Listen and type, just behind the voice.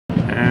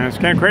And it's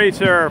Ken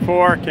Kraser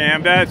for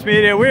Camdats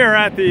Media. We are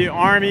at the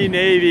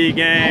Army-Navy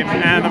game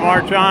and the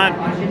March On.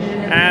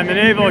 And the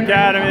Naval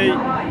Academy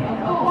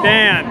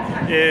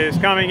band is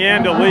coming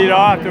in to lead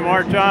off to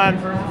march on.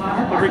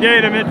 The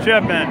Brigade of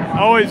Midshipmen,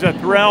 always a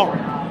thrill.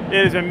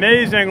 It is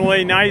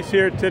amazingly nice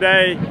here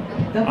today.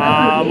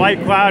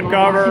 Light cloud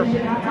cover,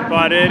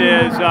 but it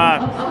is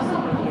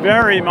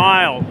very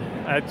mild.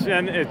 It's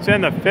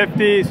in the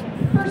 50s.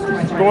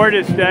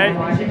 Gorgeous day.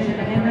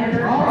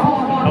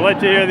 I'll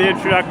let you hear the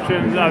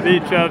introductions of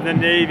each of the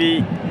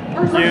Navy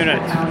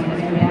units.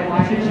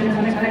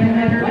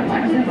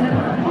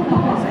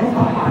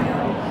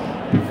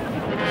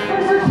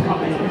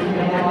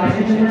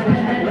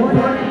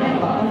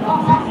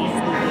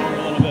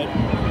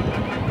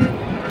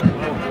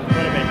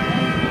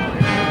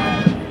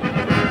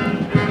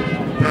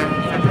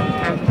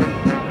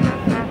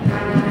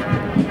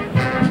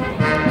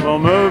 We'll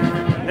move.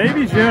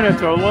 Navy's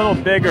units are a little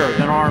bigger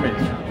than Army's.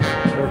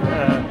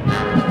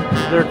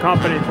 They're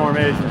company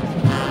formations.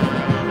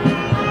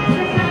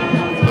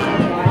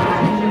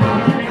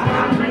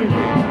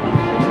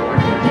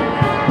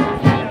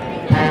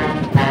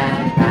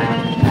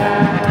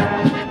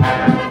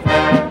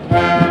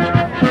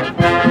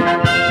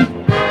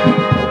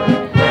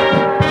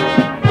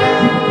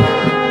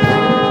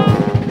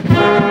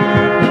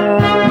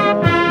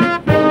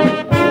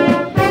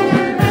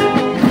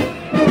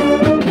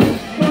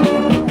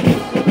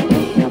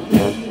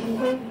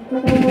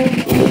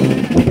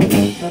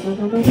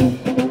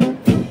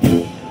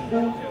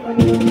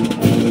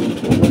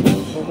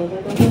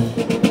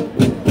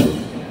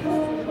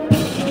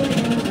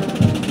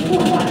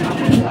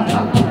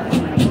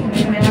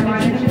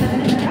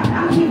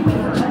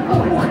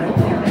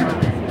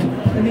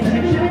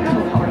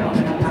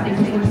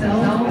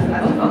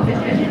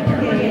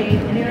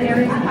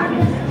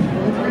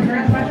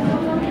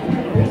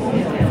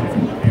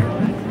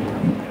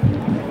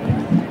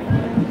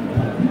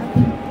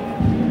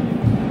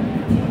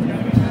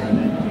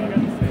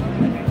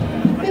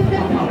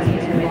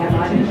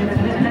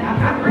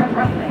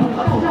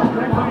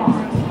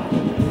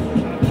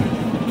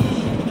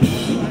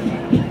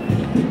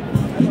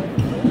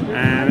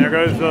 And there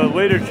goes the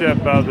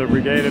leadership of the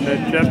Brigade of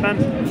Midshipmen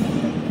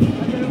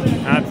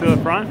out to the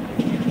front.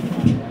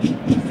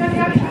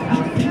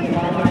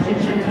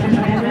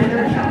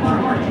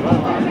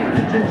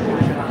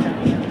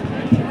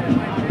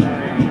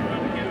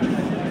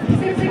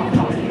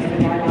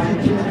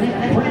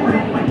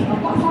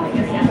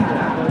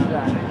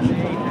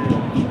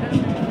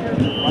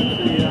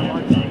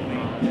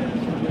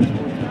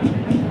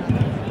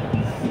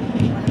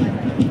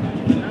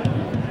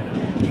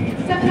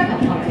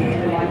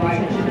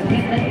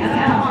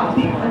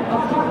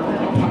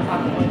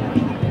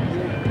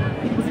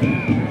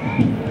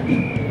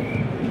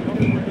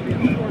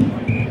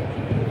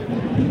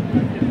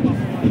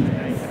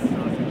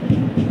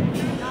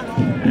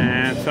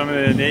 Some of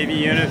the Navy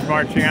units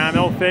marching on.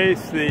 They'll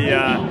face the,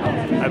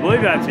 I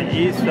believe that's the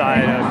east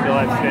side of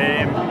Gillette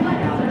Stadium.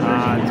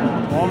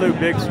 All new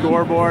big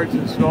scoreboards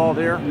installed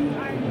here.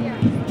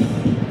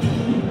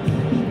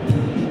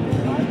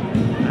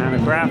 And the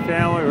Kraft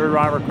family, we heard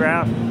Robert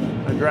Kraft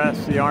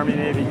address the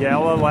Army-Navy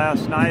Gala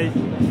last night.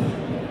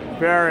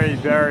 Very,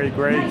 very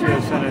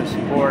gracious in his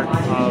support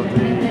of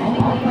the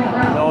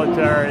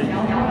military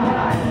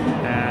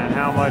and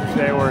how much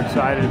they were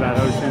excited about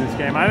hosting this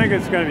game. I think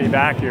it's going to be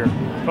back here.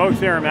 Folks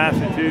here in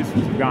Massachusetts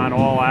have gone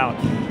all out.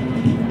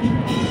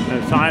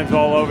 There's signs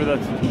all over the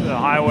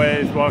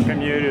highways,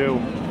 welcome you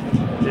to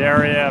the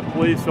area,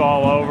 police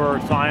all over,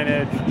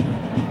 signage.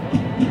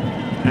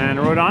 And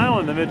Rhode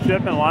Island, the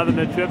midshipmen, a lot of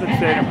the midshipmen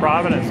stayed in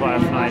Providence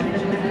last night.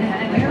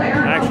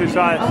 I actually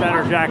saw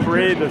Senator Jack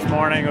Reed this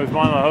morning, who was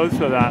one of the hosts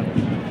of that.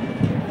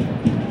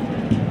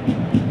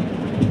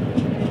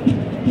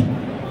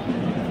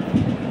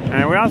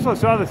 And we also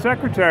saw the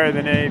Secretary of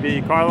the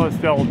Navy, Carlos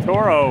Del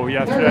Toro,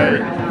 yesterday.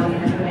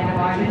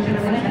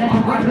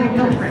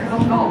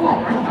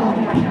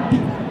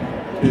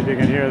 See if you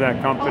can hear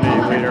that company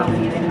leader.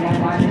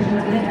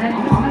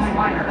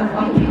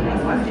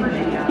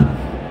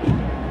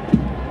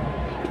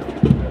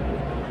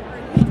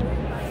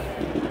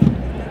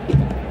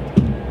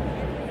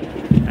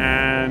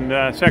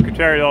 And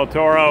Secretary Del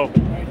Toro,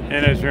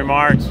 in his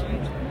remarks,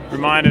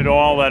 reminded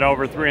all that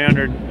over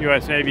 300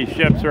 U.S. Navy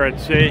ships are at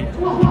sea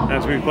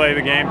as we play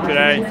the game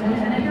today.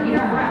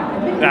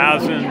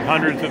 Thousands,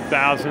 hundreds of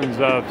thousands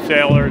of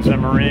sailors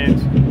and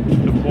Marines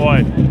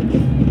deployed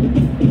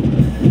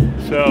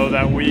so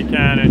that we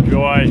can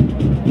enjoy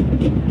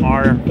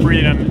our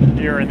freedom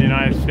here in the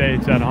United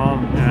States at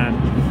home and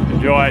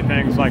enjoy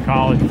things like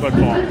college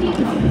football.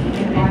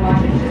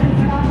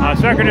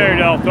 Secretary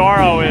Del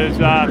Toro is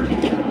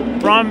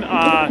from,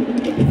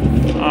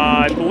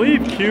 I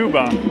believe,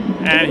 Cuba.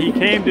 And he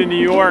came to New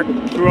York,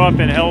 grew up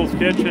in Hell's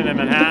Kitchen in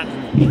Manhattan.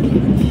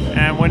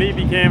 And when he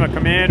became a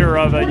commander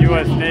of a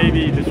U.S.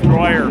 Navy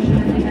destroyer,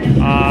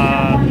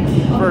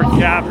 first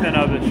captain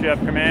of the ship,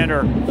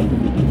 commander,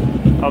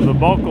 of the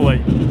Bulkley.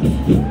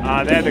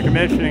 They had the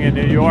commissioning in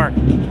New York,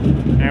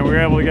 and we were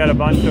able to get a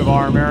bunch of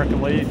our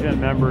American Legion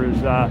members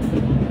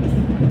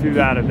to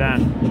that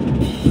event.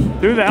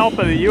 Through the help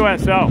of the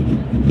USO.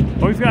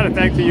 Always got to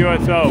thank the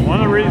USO.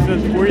 One of the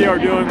reasons we are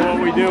doing what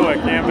we do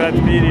at Camp Vets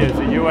Media is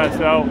the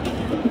USO,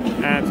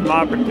 and some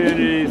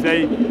opportunities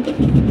they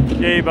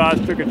gave us,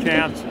 took a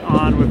chance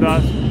on with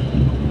us,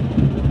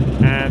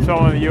 and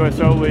some of the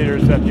USO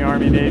leaders at the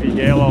Army-Navy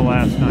Gala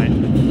last night.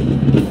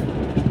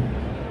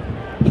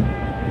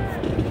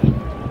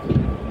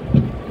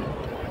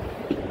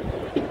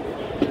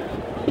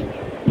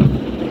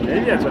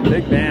 Maybe it's a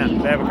big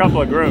band. They have a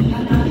couple of groups.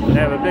 They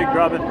have a big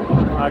drumming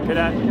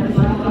cadet,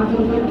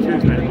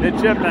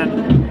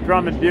 midshipman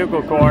drum and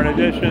bugle corps, in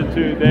addition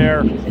to their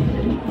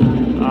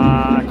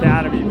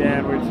academy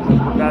band, which is a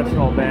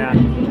professional band,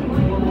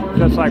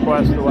 just like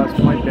the West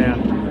Point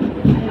band.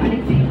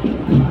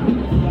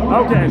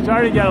 Okay,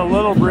 starting to get a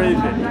little breezy.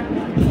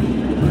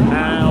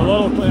 And a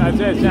little, I'd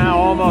say it's now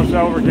almost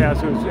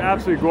overcast. It was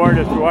absolutely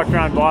gorgeous. We walked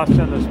around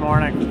Boston this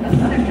morning,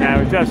 and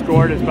it was just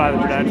gorgeous by the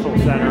Prudential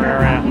Center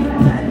area.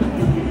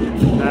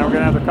 Now we're going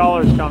to have the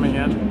colors coming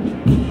in.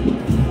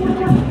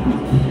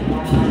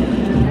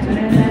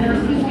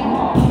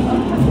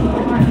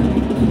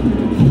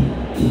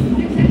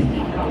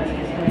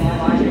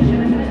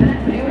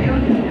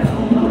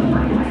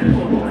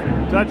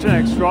 Such an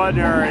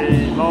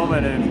extraordinary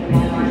moment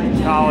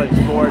in college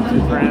sports.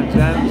 It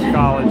transcends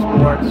college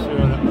sports to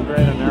a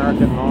great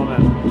American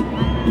moment.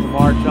 The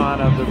march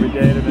on of the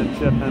Brigade of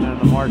Midshipmen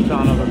and the march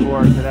on of the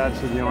Corps of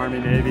Cadets of the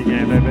Army-Navy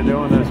game. They've been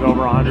doing this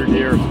over 100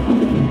 years.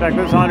 In fact,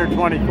 this is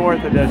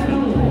 124th edition.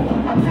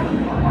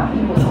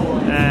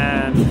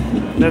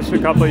 And missed a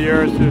couple of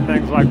years through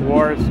things like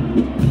wars.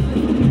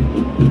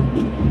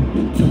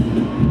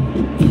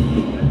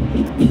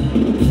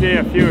 See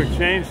a few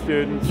exchange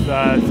students.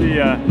 See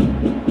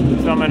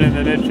someone in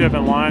the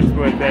midshipman lines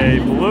with a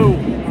blue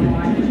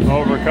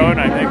overcoat.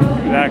 I think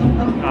that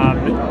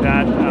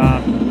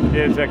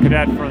is a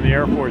cadet from the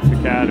Air Force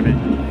Academy.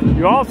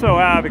 You also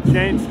have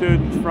exchange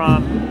students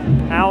from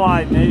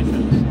allied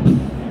nations.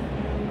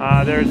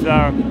 There's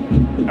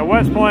at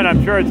West Point,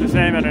 I'm sure it's the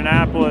same at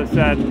Annapolis,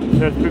 that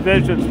there's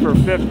provisions for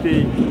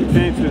 50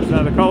 exchange students.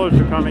 Now the colors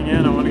are coming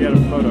in. I want to get a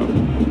photo.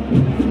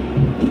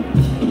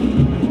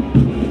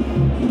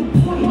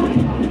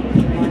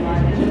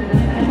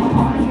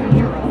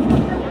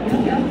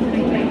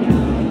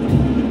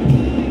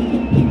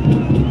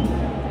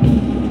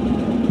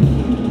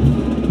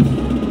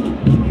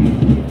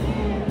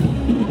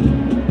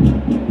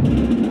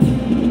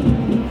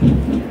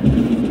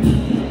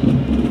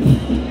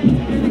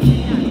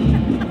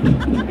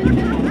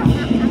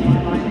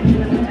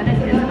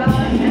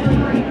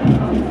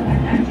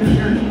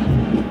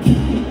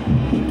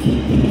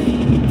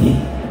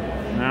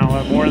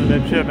 More of the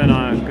midshipmen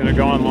is going to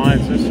go on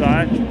lines this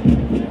side.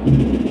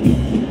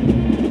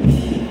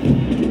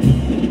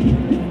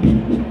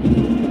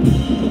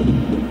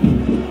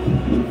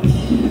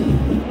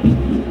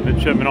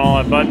 Midshipmen all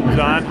have buttons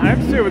on. I have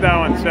to see what that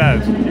one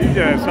says. Usually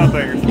it's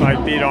something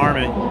like Beat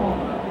Army.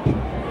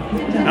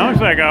 That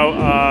looks like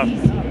a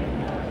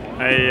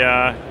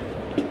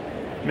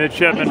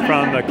midshipman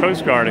from the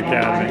Coast Guard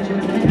Academy.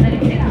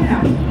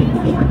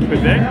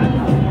 Could be.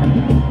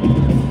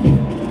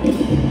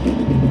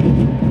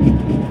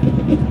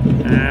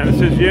 And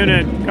this is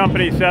Unit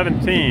Company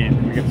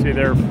 17. You can see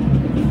their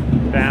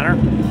banner.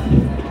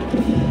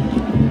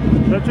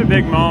 Such a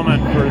big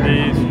moment for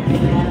these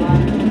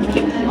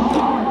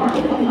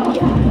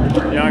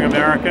young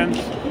Americans,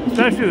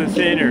 especially the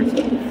seniors.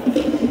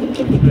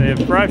 The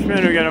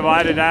freshmen who get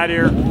invited out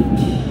here.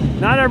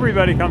 Not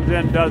everybody comes in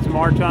and does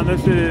march on.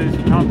 This is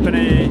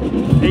Company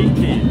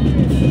 18.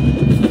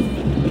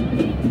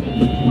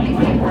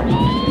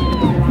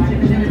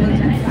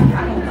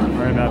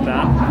 Sorry about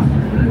that.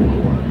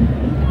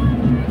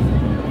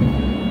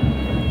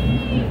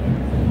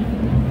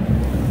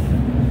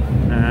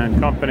 And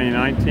Company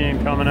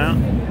 19 coming out.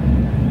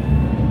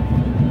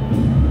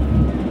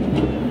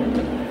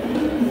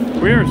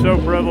 We are so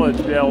privileged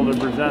to be able to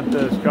present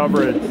this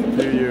coverage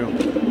to you.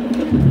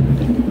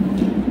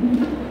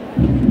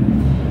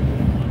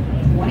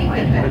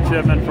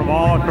 Midshipmen from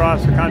all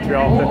across the country,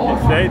 all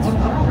 50 states.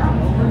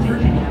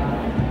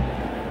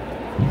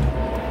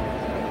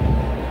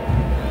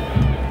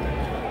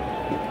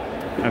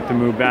 I have to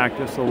move back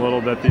just a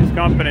little bit. These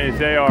companies,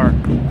 they are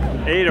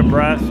 8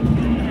 abreast. I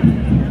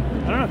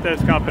don't know if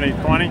there's Company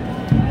 20.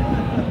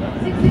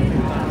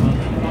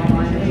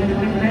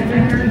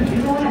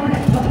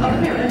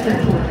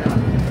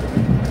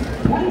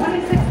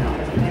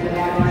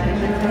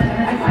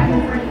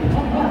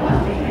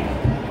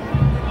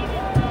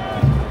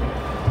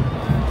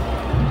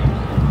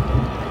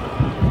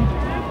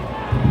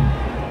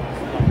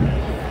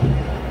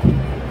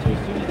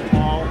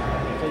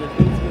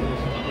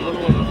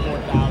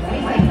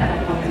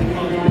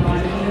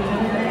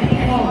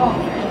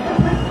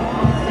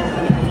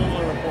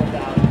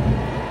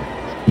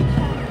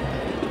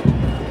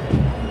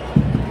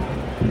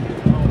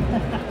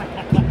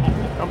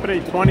 Company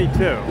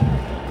 22.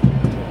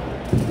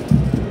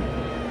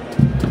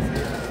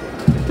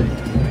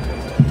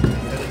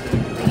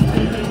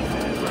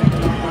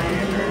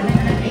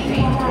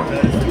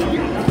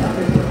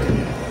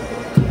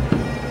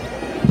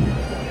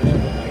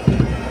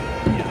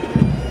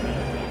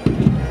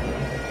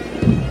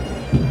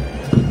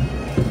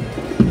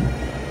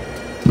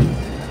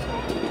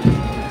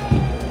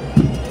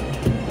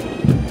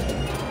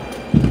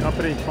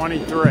 Company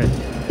 23. It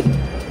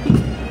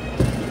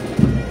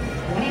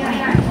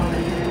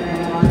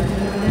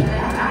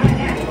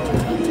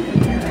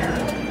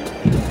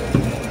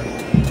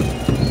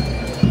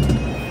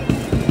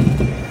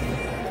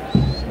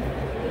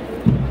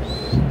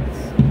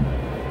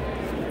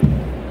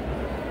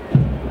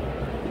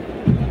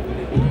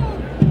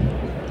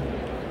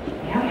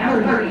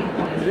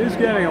is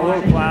getting a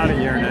little cloudy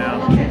here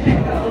now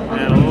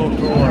and a little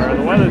cooler.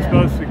 The weather's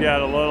supposed to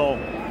get a little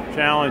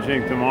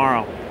challenging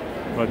tomorrow,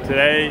 but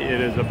today it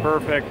is a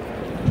perfect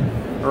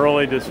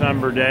early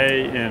December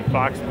day in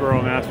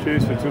Foxborough,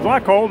 Massachusetts. It was a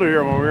lot colder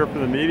here when we were for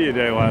the media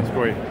day last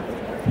week.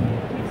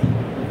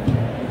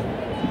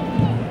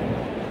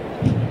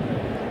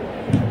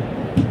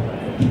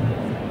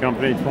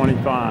 Company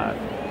 25.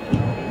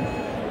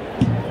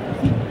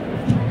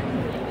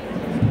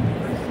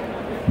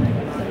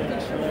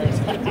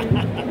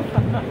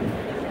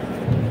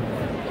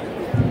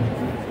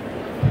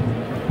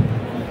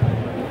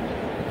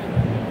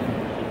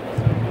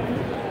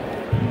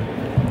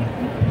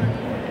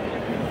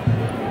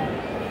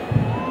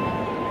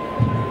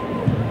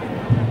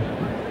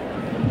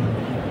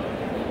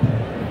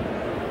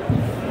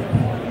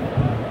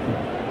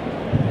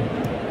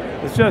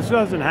 This just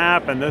doesn't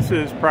happen. This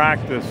is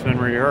practiced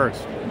and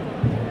rehearsed.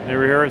 They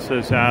rehearsed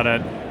this out at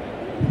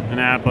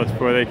Annapolis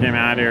before they came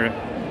out here.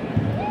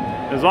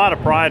 There's a lot of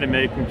pride in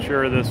making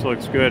sure this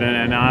looks good,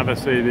 and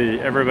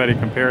obviously everybody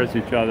compares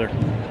each other.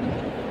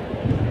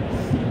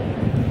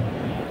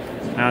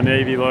 How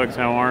Navy looks,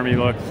 how Army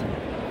looks.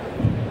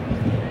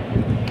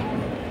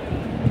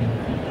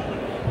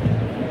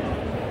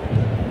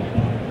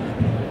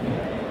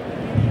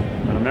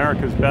 But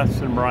America's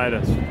best and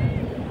brightest,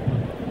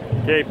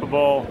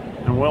 capable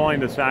and willing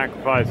to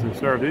sacrifice and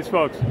serve. These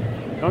folks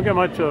don't get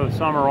much of the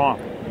summer off.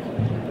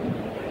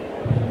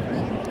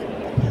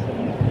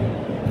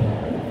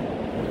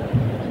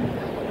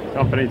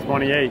 Company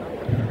 28.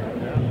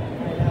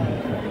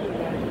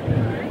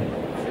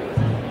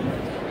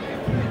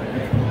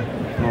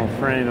 Little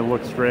train that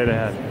looks straight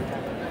ahead.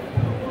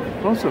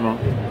 Most of them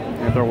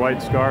with their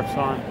white scarves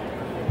on,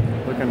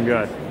 looking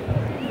good.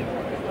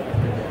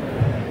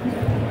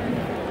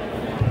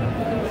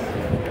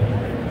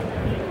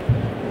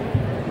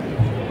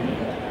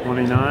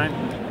 '29.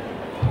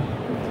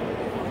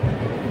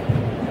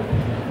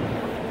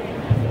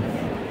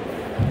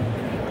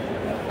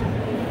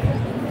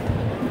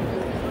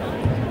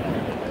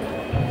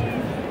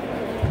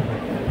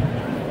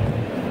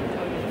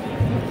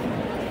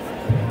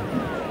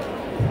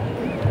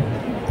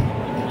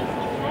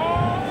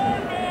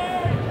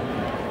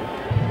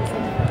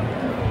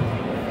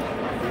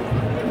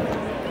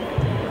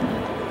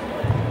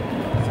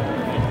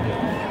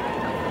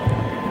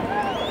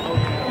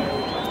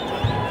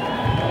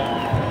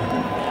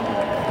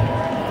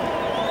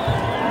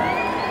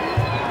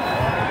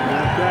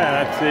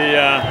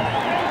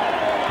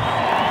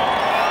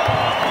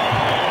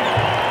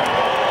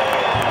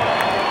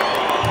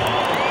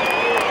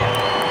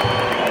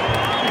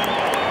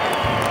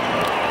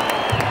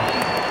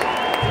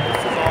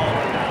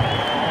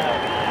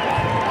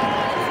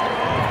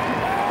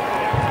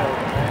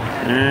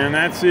 And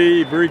that's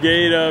the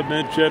Brigade of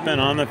Midshipmen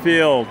on the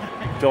field.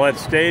 Gillette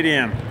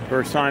Stadium,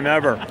 first time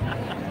ever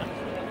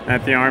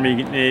at the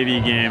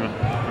Army-Navy game,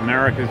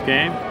 America's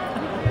game.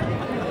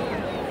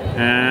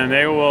 And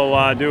they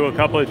will do a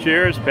couple of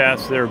cheers,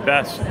 pass their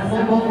best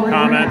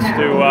comments to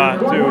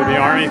the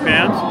Army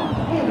fans.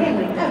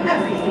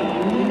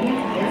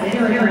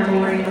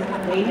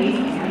 Ladies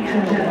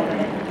and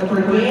gentlemen, the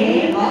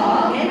Brigade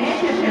of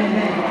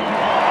Midshipmen.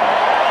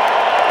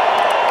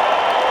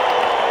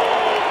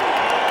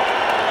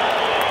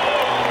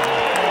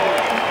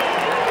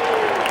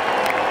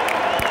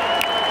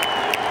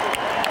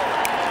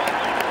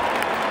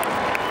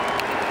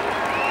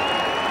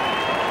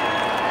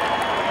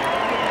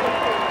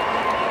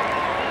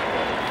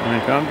 When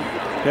they come,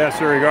 pass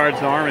their regards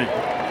to the Army.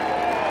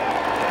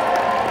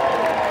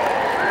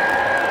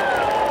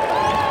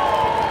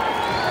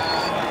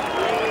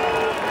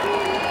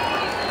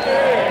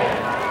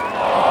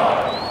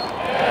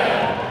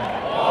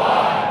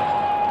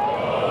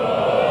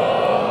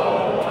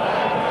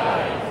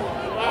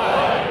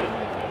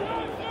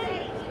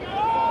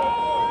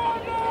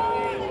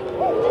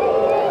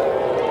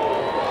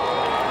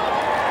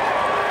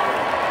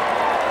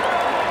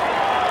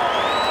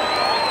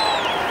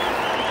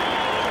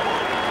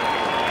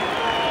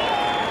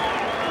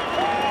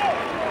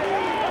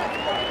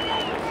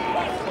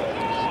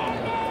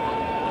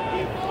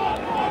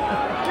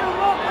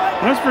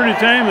 That's pretty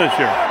tame this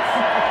year.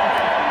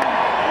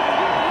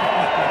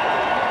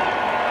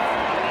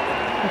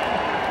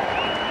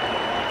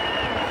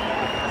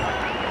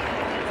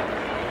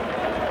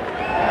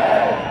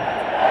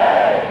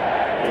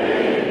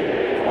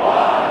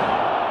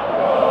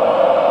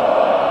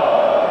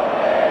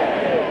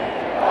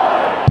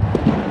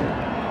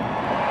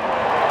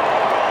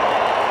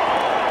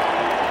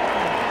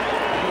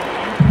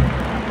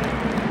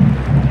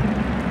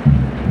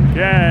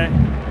 Okay.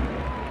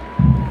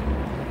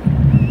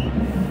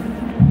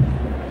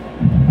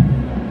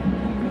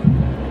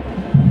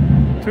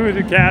 two of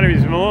the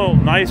academies are a little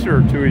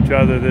nicer to each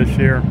other this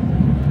year.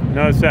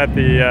 Notice that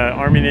the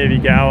Army-Navy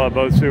Gala,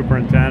 both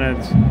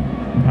superintendents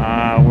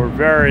were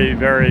very,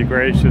 very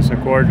gracious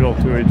and cordial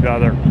to each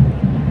other.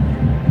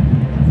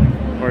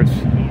 Of course,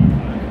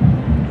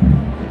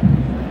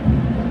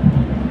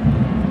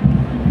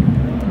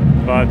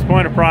 but it's a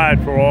point of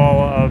pride for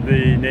all of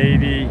the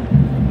Navy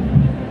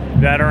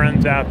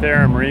veterans out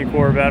there and Marine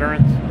Corps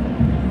veterans.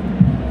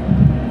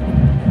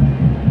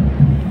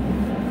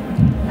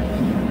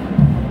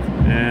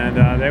 And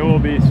they will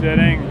be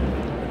sitting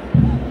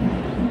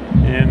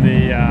in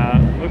the,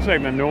 looks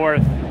like the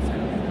northeast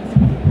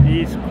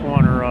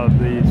corner of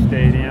the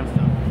stadium.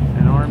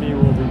 And Army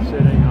will be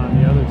sitting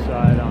on the other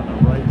side, on the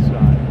right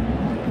side.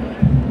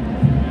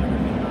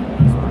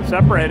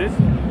 Separated.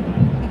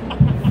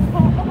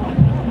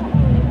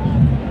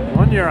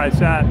 One year I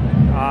sat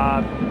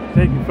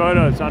taking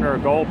photos under a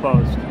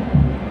goalpost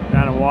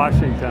down in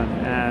Washington,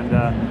 and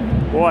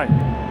boy,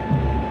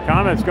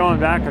 comments going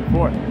back and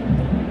forth.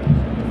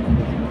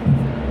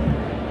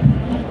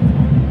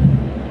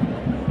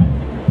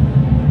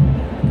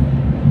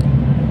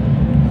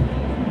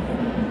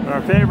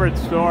 Our favorite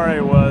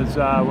story was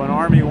when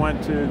Army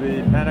went to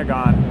the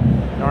Pentagon,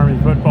 the Army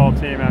football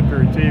team, after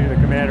receiving the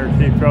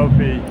Commander-in-Chief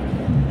trophy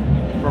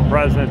from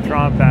President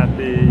Trump at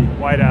the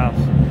White House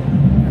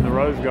in the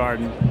Rose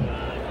Garden.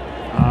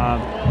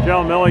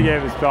 General Milley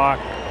gave his talk,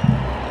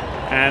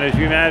 and as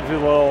you imagine, a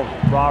little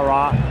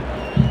rah-rah.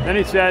 Then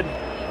he said,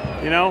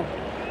 you know,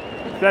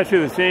 especially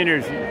the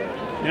seniors,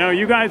 you know,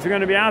 you guys are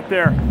going to be out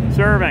there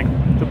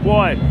serving,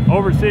 deployed,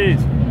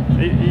 overseas,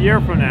 a year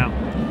from now.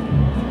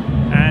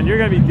 And you're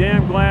going to be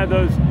damn glad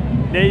those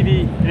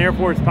Navy and Air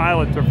Force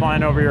pilots are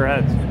flying over your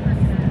heads.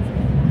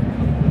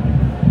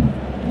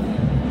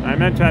 I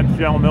mentioned that to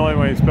General Milley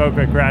when he spoke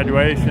at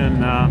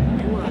graduation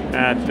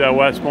at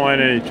West Point,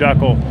 and he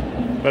chuckled.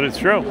 But it's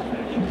true.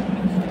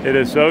 It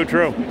is so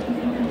true.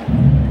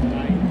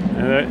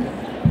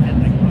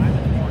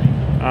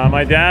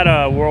 My dad,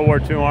 a World War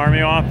II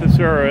Army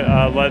officer,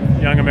 led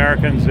young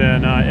Americans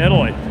in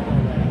Italy.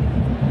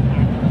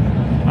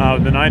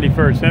 The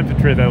 91st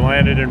Infantry that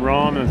landed in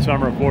Rome in the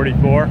summer of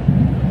 '44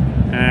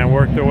 and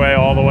worked their way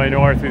all the way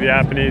north through the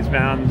Apennines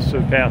Mountains,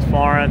 past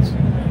Florence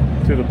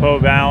to the Po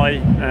Valley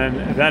and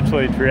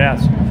eventually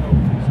Trieste.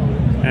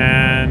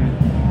 And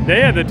they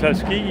had the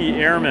Tuskegee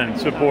Airmen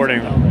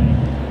supporting them.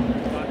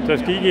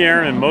 Tuskegee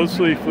Airmen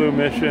mostly flew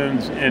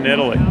missions in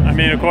Italy. I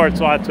mean, of course,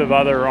 lots of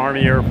other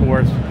Army, Air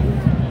Force,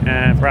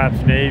 and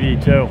perhaps Navy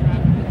too.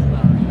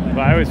 But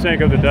I always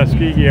think of the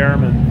Tuskegee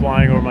Airmen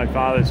flying over my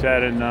father's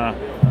head in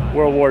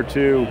World War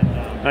II,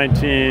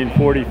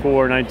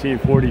 1944,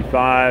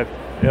 1945,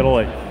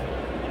 Italy.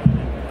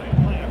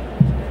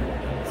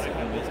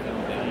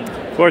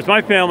 Of course,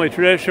 my family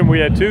tradition, we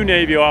had two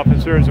Navy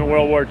officers in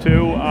World War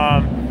II.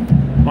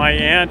 My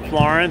aunt,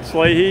 Florence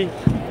Leahy,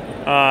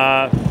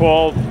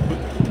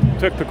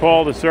 took the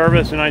call to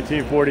service in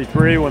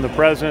 1943 when the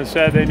president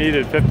said they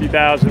needed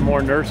 50,000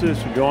 more nurses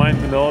to join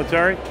the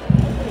military.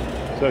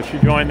 So she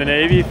joined the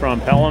Navy from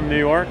Pelham, New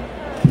York.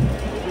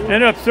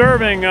 Ended up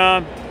serving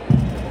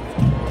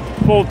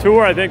full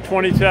tour, I think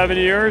 27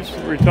 years,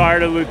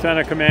 retired as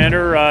lieutenant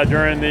commander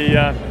during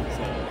the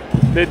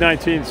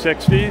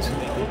mid-1960s.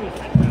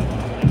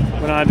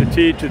 Went on to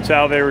teach at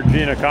Salve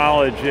Regina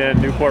College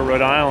in Newport,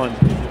 Rhode Island.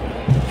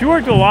 She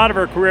worked a lot of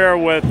her career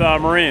with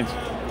Marines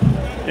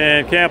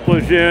in Camp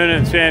Lejeune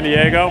in San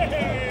Diego.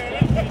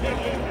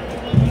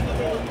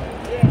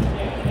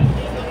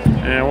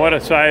 And what a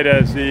sight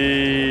as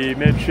the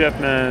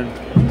midshipmen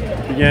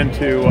begin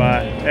to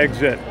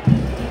exit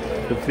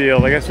the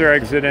field. I guess they're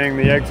exiting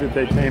the exit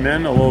they came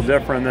in, a little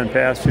different than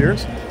past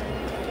years.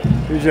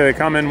 Usually they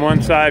come in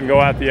one side and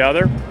go out the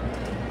other.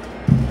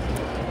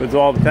 It's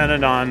all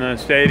dependent on the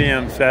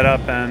stadium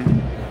setup, and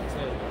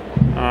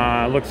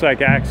looks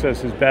like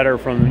access is better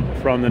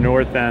from the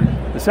north end.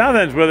 The south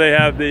end's where they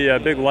have the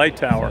big light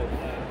tower.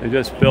 They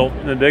just built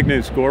the big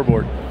new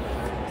scoreboard.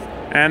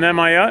 And then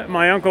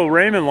my uncle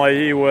Raymond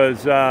Leahy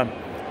was a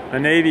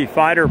Navy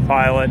fighter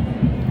pilot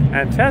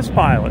and test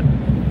pilot.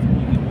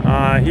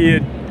 He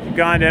had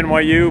gone to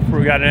NYU,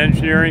 got an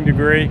engineering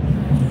degree,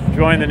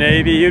 joined the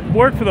Navy. He had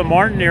worked for the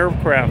Martin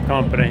Aircraft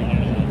Company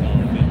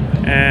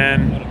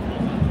and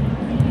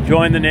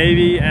joined the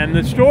Navy. And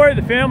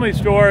the family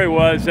story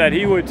was that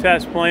he would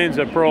test planes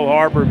at Pearl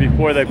Harbor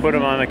before they put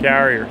them on the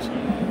carriers,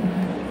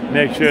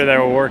 make sure they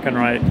were working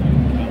right.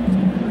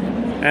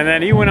 And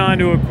then he went on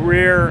to a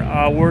career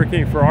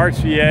working for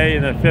RCA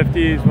in the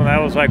 50s, when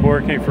that was like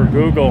working for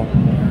Google.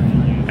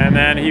 And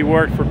then he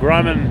worked for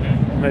Grumman,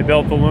 and they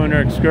built the lunar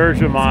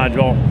excursion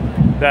module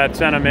that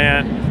sent a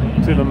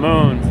man to the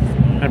moon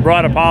and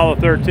brought Apollo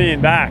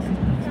 13 back.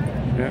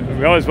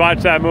 We always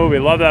watch that movie,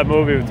 love that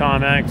movie with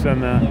Tom Hanks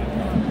and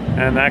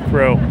that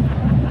crew.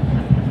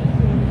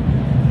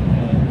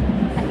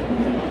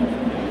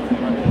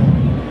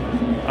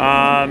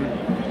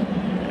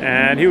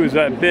 And he was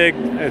a big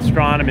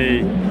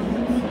astronomy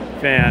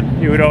fan.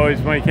 He would always,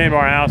 when he came to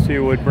our house, he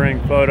would bring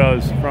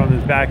photos from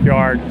his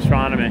backyard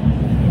astronomy.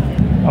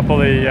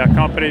 couple of the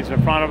companies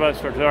in front of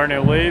us are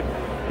starting to leave.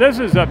 This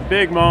is a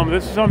big moment.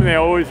 This is something they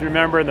always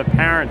remember, and the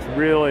parents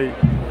really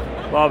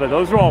love it.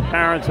 Those are all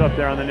parents up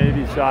there on the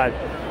Navy side.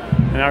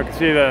 And I can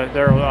see that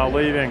they're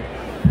leaving.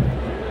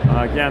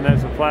 Again,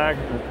 there's the flag,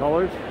 the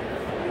colors.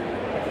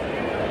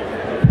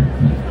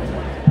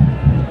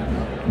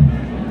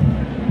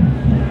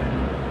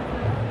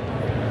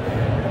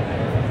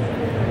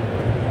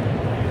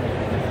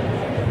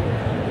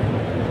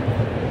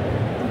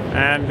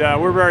 And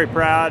we're very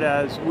proud,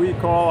 as we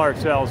call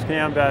ourselves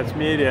CAMVETS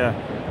Media,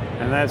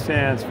 and that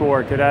stands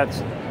for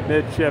Cadets,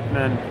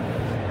 Midshipmen,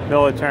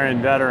 Military,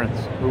 and Veterans,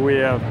 who we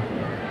have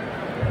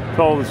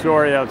told the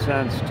story of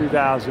since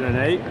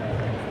 2008.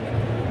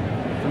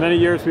 For many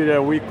years we did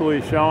a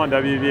weekly show on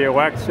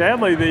WVOX.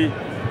 Sadly, the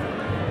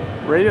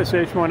radio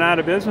station went out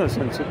of business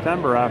in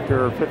September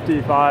after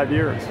 55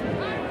 years.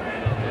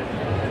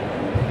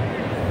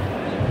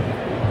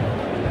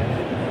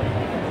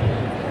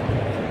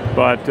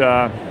 But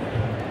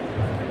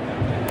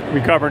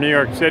we cover New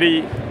York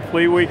City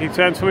Fleet Week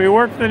extensively. We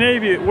work with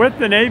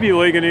the Navy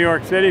League in New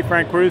York City.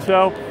 Frank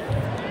Crusoe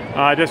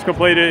just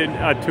completed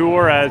a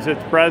tour as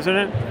its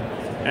president,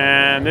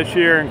 and this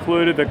year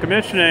included the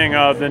commissioning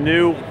of the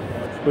new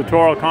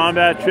littoral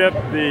combat ship,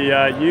 the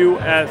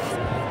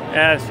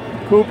USS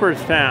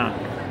Cooperstown,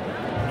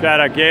 which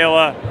had a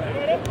gala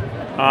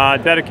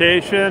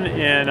dedication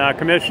in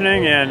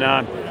commissioning in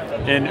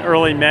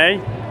early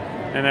May,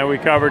 and then we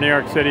covered New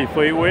York City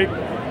Fleet Week.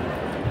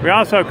 We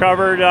also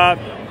covered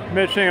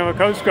commissioning of a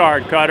Coast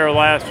Guard cutter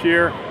last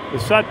year, the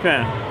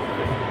Sutpin,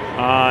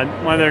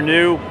 one of their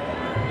new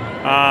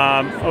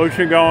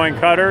ocean-going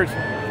cutters,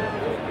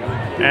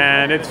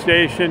 and it's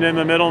stationed in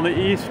the Middle and the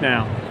East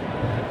now.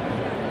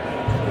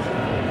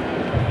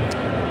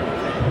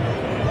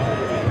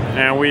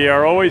 And we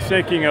are always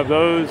thinking of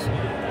those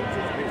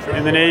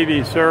in the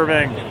Navy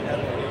serving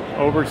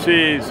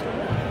overseas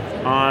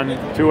on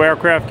 2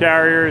 aircraft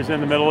carriers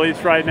in the Middle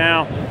East right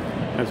now.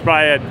 It's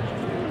probably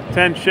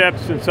 10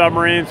 ships and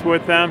submarines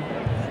with them,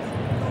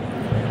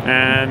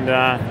 and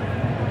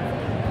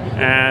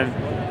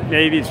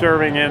Navy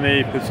serving in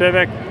the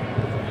Pacific,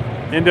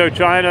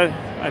 Indochina,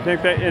 I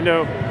think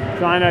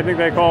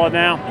they call it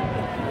now,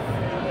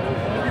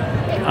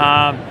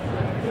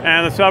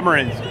 and the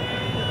submarines.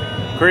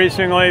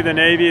 Increasingly, the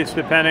Navy is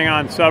depending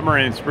on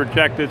submarines to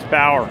protect its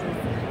power.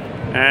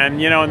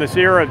 And you know, in this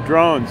era of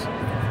drones,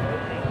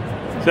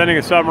 sending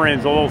a submarine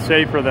is a little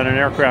safer than an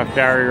aircraft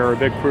carrier or a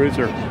big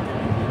cruiser.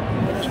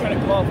 Just got a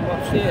call from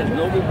upstairs.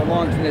 Nobody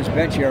belongs in this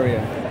bench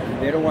area.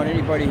 They don't want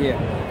anybody here.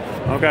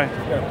 Okay.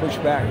 Got to push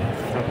back.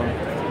 Okay.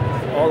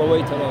 All the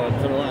way to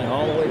the line,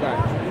 all the way back.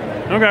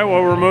 Okay,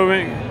 well, we're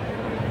moving.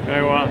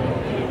 Okay, well.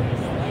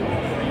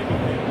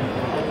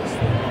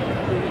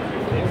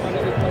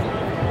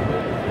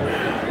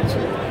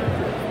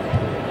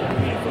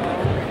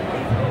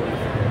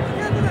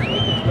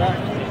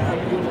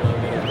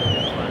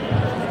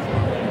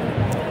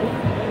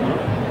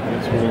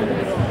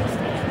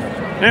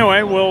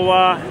 Anyway, we'll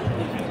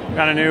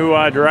got a new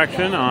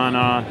direction on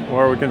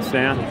where we can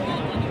stand.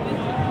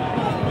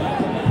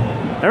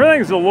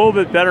 Everything's a little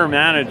bit better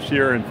managed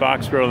here in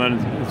Foxborough than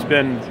it's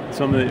been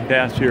some of the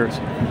past years.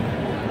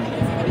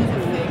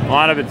 A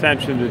lot of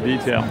attention to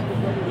detail.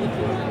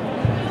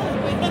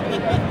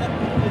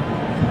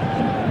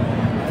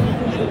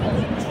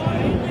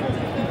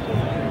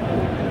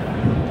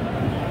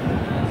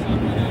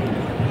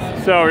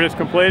 So we're just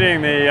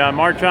completing the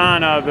march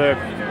on of the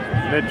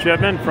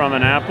midshipmen from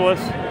Annapolis,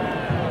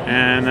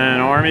 and then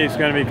Army's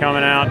going to be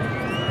coming out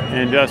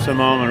in just a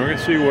moment. We're going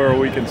to see where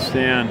we can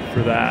stand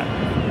for that.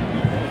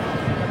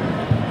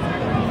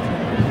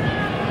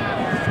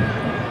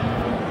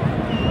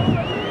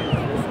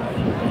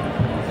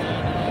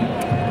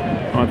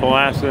 Well, the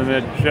last of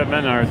the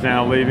midshipmen are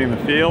now leaving the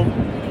field,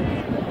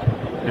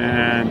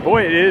 and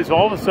boy, it is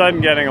all of a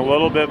sudden getting a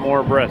little bit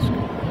more brisk. You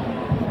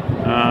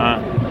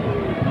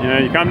know,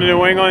 you come to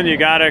New England, you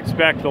got to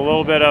expect a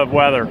little bit of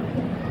weather.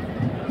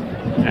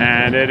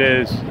 And it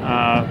is,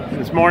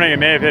 this morning it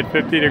may have hit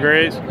 50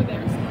 degrees,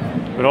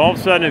 but all of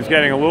a sudden it's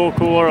getting a little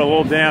cooler, a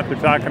little damp. They're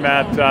talking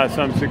about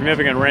some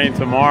significant rain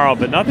tomorrow,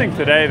 but nothing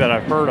today that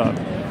I've heard of.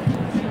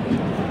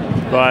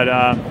 But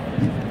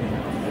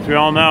as we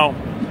all know,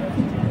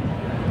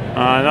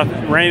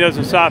 rain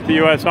doesn't stop the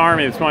U.S.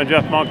 Army. It's one of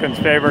Jeff Monken's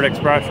favorite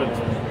expressions.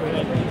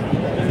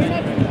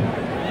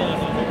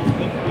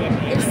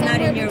 It's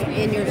not in your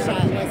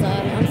shot, Liza.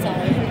 I'm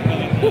sorry.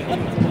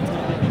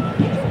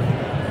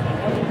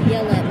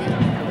 Yell at me.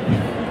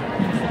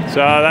 So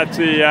that's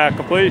the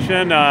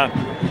completion.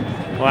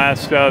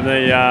 Last of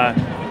the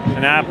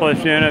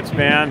Annapolis units,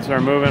 bands are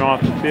moving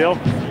off the field.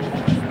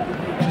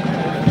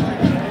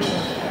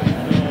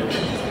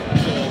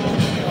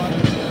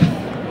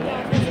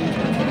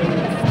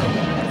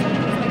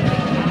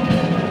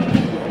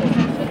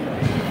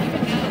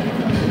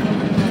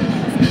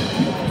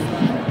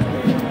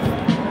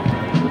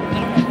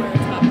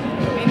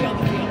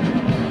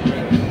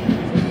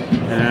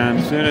 And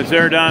as soon as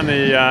they're done,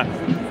 the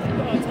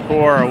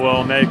Corps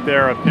will make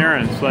their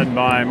appearance, led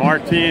by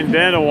Martine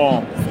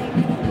Vanderwall.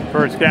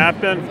 first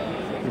captain.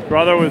 His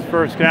brother was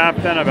first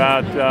captain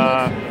about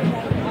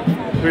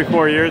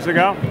 3-4 years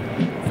ago.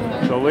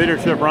 So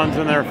leadership runs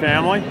in their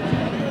family.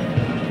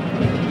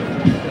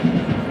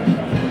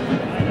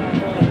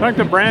 Talked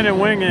to Brandon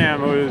Wingham,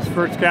 who was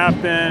first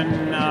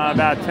captain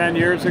about 10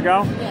 years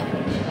ago.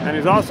 And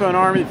he's also an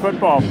Army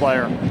football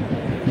player.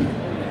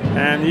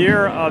 And the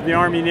year of the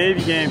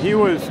Army-Navy game, he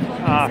was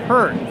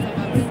hurt.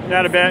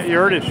 He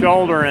hurt his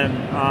shoulder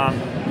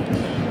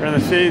during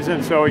the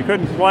season, so he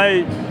couldn't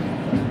play.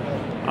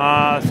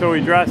 So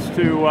he dressed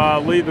to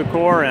lead the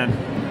Corps in,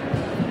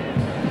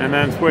 and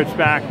then switched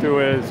back to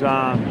his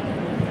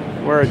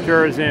wear a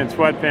jersey and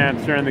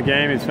sweatpants during the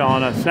game. He's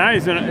telling us now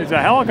he's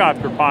a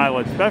helicopter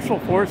pilot, Special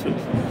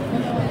Forces,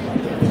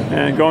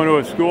 and going to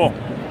a school.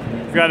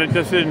 We've got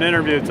just did an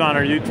interview. It's on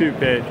our YouTube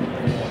page.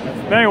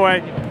 But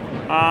anyway,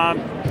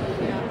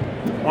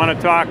 want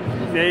to talk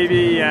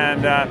Navy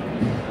and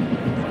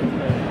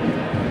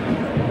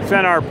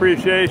send our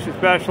appreciation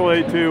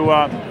especially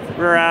to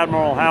Rear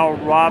Admiral Hal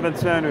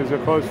Robinson, who's a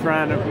close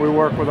friend we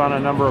work with on a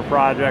number of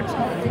projects,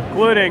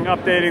 including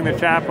updating the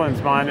chaplains'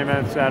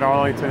 monuments at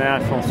Arlington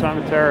National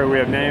Cemetery. We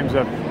have names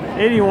of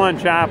 81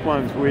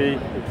 chaplains. We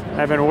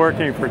have been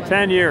working for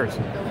 10 years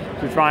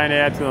to try and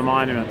add to the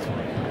monuments,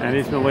 and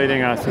he's been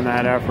leading us in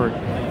that effort.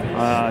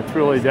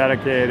 Truly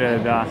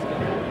dedicated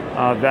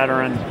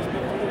veteran,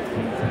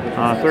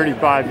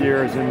 35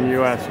 years in the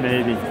U.S.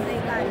 Navy.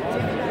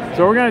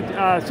 So we're going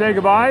to say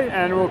goodbye,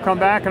 and we'll come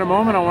back in a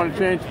moment. I want to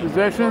change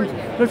positions.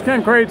 This is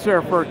Ken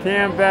Kreitzer for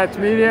Cam Vets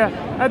Media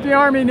at the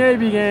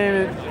Army-Navy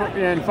game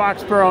in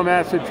Foxborough,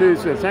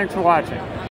 Massachusetts. Thanks for watching.